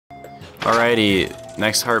Alrighty,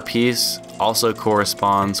 next heart piece also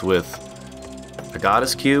corresponds with a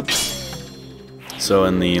goddess cube. So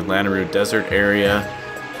in the Lanayru desert area,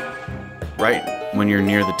 right when you're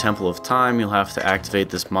near the Temple of Time, you'll have to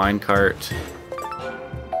activate this minecart.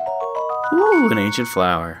 Ooh, an ancient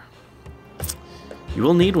flower. You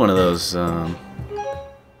will need one of those for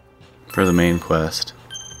the main quest.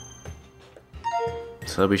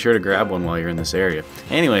 So be sure to grab one while you're in this area.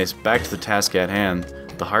 Anyways, back to the task at hand,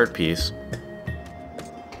 the heart piece.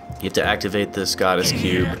 You have to activate this goddess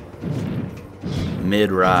cube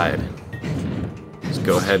mid-ride. Just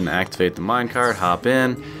go ahead and activate the minecart, hop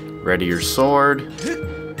in, ready your sword.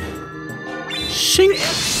 Shink!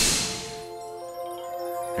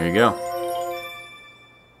 There you go.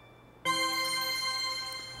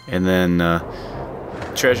 And then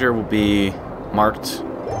treasure will be marked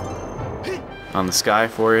on the sky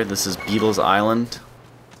for you. This is Beetle's Island,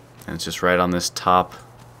 and it's just right on this top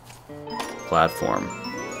platform.